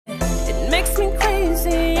makes me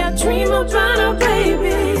crazy. I dream about our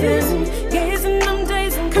babies, gazing them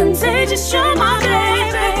days and contagious. You're my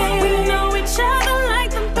baby. We know each other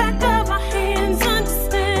like the back of our hands.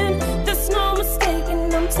 Understand, there's no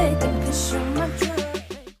mistaking. I'm taking this. You're my drug.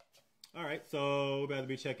 All right, so we're about to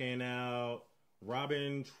be checking out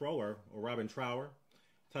Robin Trower or Robin Trower.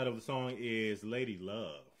 Title of the song is "Lady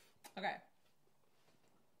Love." Okay.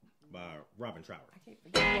 By Robin Trower. I can't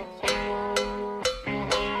forget.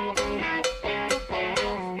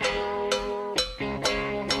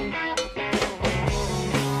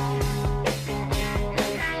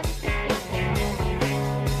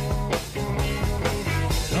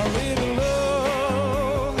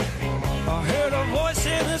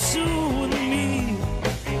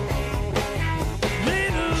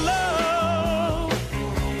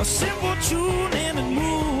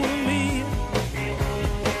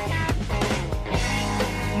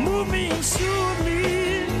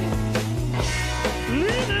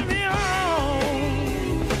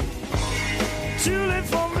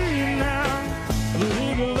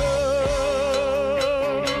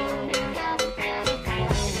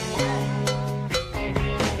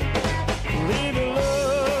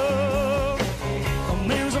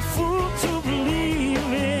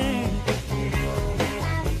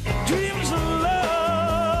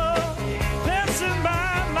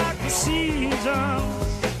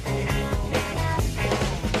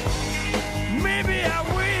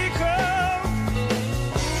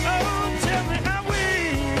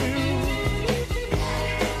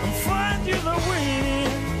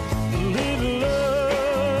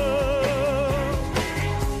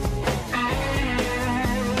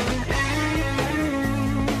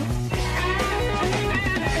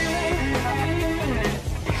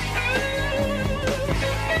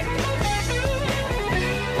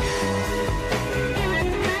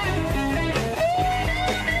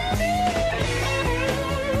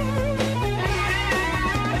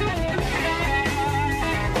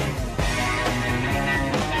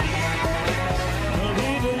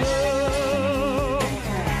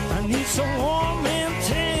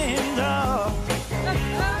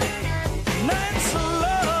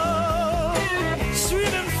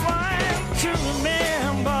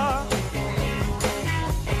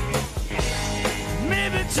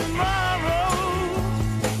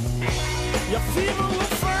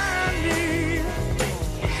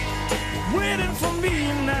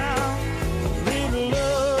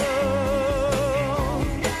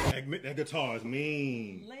 That guitar is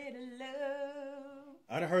mean.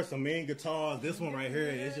 I done heard some mean guitars. This one right here,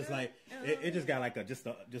 it's just like it just got like just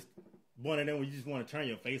one of them where you just want to turn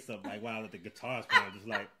your face up like while the guitar's playing, just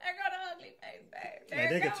like there go the ugly face, babe. Like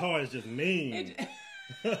that guitar is just mean.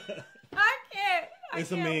 I can't.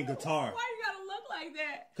 It's a mean guitar. Why you gotta look like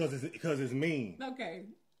that? Because it's mean. Okay.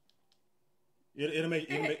 It'll make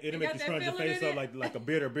you scrunch your face up like a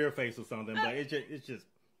bitter beer face or something, but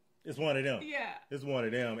it's one of them. Yeah. It's one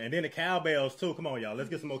of them. And then the cowbells too. Come on, y'all.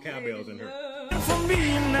 Let's get some more cowbells in here. For me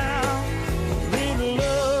now, little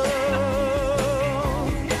love.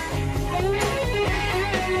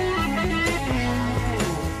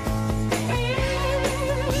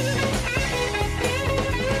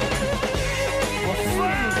 I'll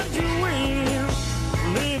find you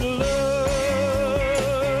in little love.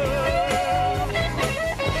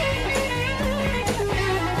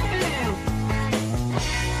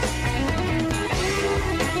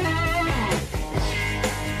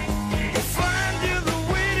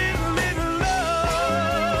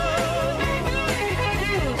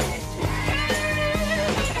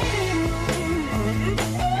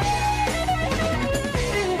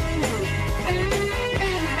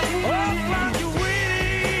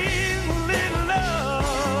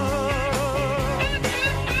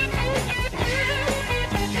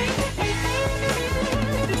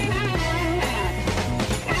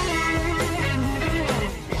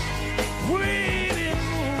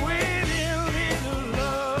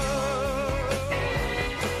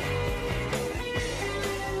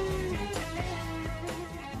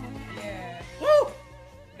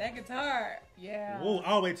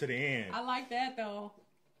 All the way to the end. I like that though.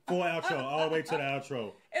 Full outro, all the way to the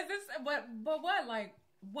outro. Is this but what like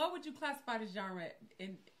what would you classify the genre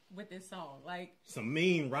with this song? Like some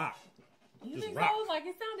mean rock. You just think rock. so? Like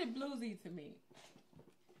it sounded bluesy to me.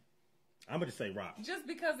 I'm gonna just say rock. Just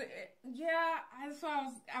because, that's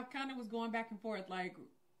why I kind of was going back and forth, like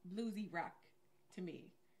bluesy rock to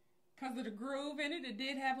me, because of the groove in it. It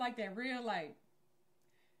did have like that real like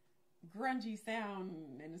grungy sound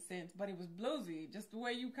in a sense, but it was bluesy. Just the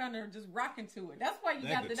way you kind of just rocking to it. That's why you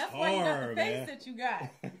got that's why you got the face that you got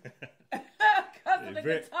because of the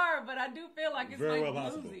guitar. But I do feel like it's like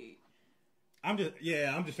bluesy. I'm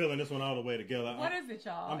just feeling this one all the way together. What is it,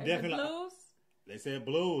 y'all? I'm is definitely it blues? They said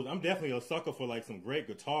blues. I'm definitely a sucker for like some great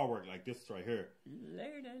guitar work like this right here.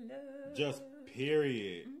 Just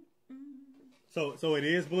period. So it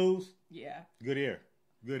is blues? Yeah. Good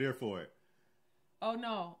ear for it. Oh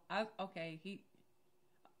no.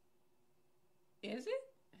 Is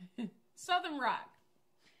it? Southern rock.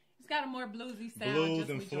 It's got a more bluesy sound. Blues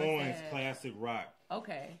influence, classic rock.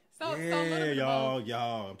 Okay.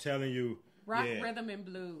 Y'all, I'm telling you. Rock, rhythm, and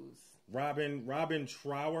blues. Robin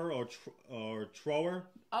Trower or Trower.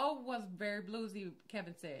 Oh, was very bluesy,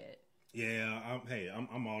 Kevin said. Yeah,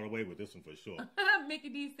 I'm all the way with this one for sure. Mickey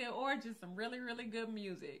D said, or just some really, really good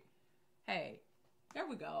music. Hey, there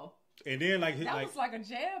we go. And then that was like a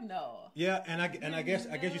jam, though. Yeah, and I guess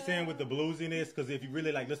you're saying with the bluesiness, because if you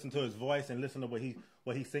really like listen to his voice and listen to what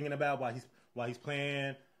he's singing about while he's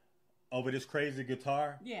playing over this crazy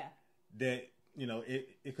guitar. Yeah. That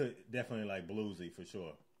it could definitely like bluesy for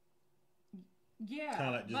sure.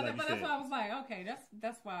 Yeah, but that's why I was like, okay,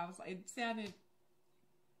 that's why I was like, it sounded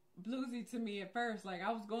bluesy to me at first. Like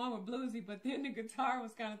I was going with bluesy, but then the guitar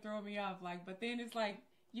was kind of throwing me off. Like, but then it's like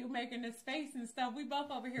you making this face and stuff. We both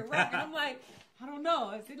over here rocking. I'm like, I don't know,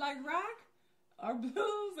 is it like rock or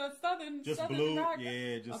blues or southern? Just southern blues, rock?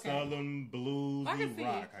 yeah, just southern bluesy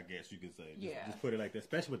rock. I guess you could say. Just put it like that,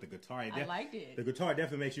 especially with the guitar. I liked it. The guitar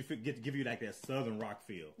definitely makes you give you like that southern rock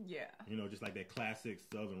feel. Yeah, just like that classic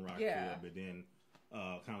southern rock feel. But then,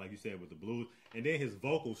 kind of like you said with the blues, and then his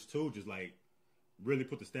vocals too, just like really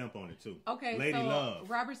put the stamp on it too. Okay, Lady Love.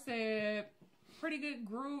 Robert said pretty good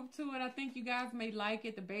groove to it. I think you guys may like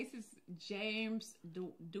it. The bassist James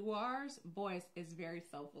Duar's voice is very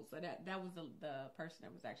soulful. So that was the person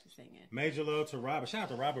that was actually singing. Major love to Robert. Shout out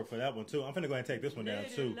to Robert for that one too. I'm finna go ahead and take this one down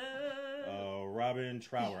too. Robin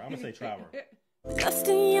Trower. I'm gonna say Trower. Dust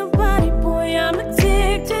in your body, boy, I'm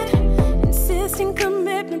addicted.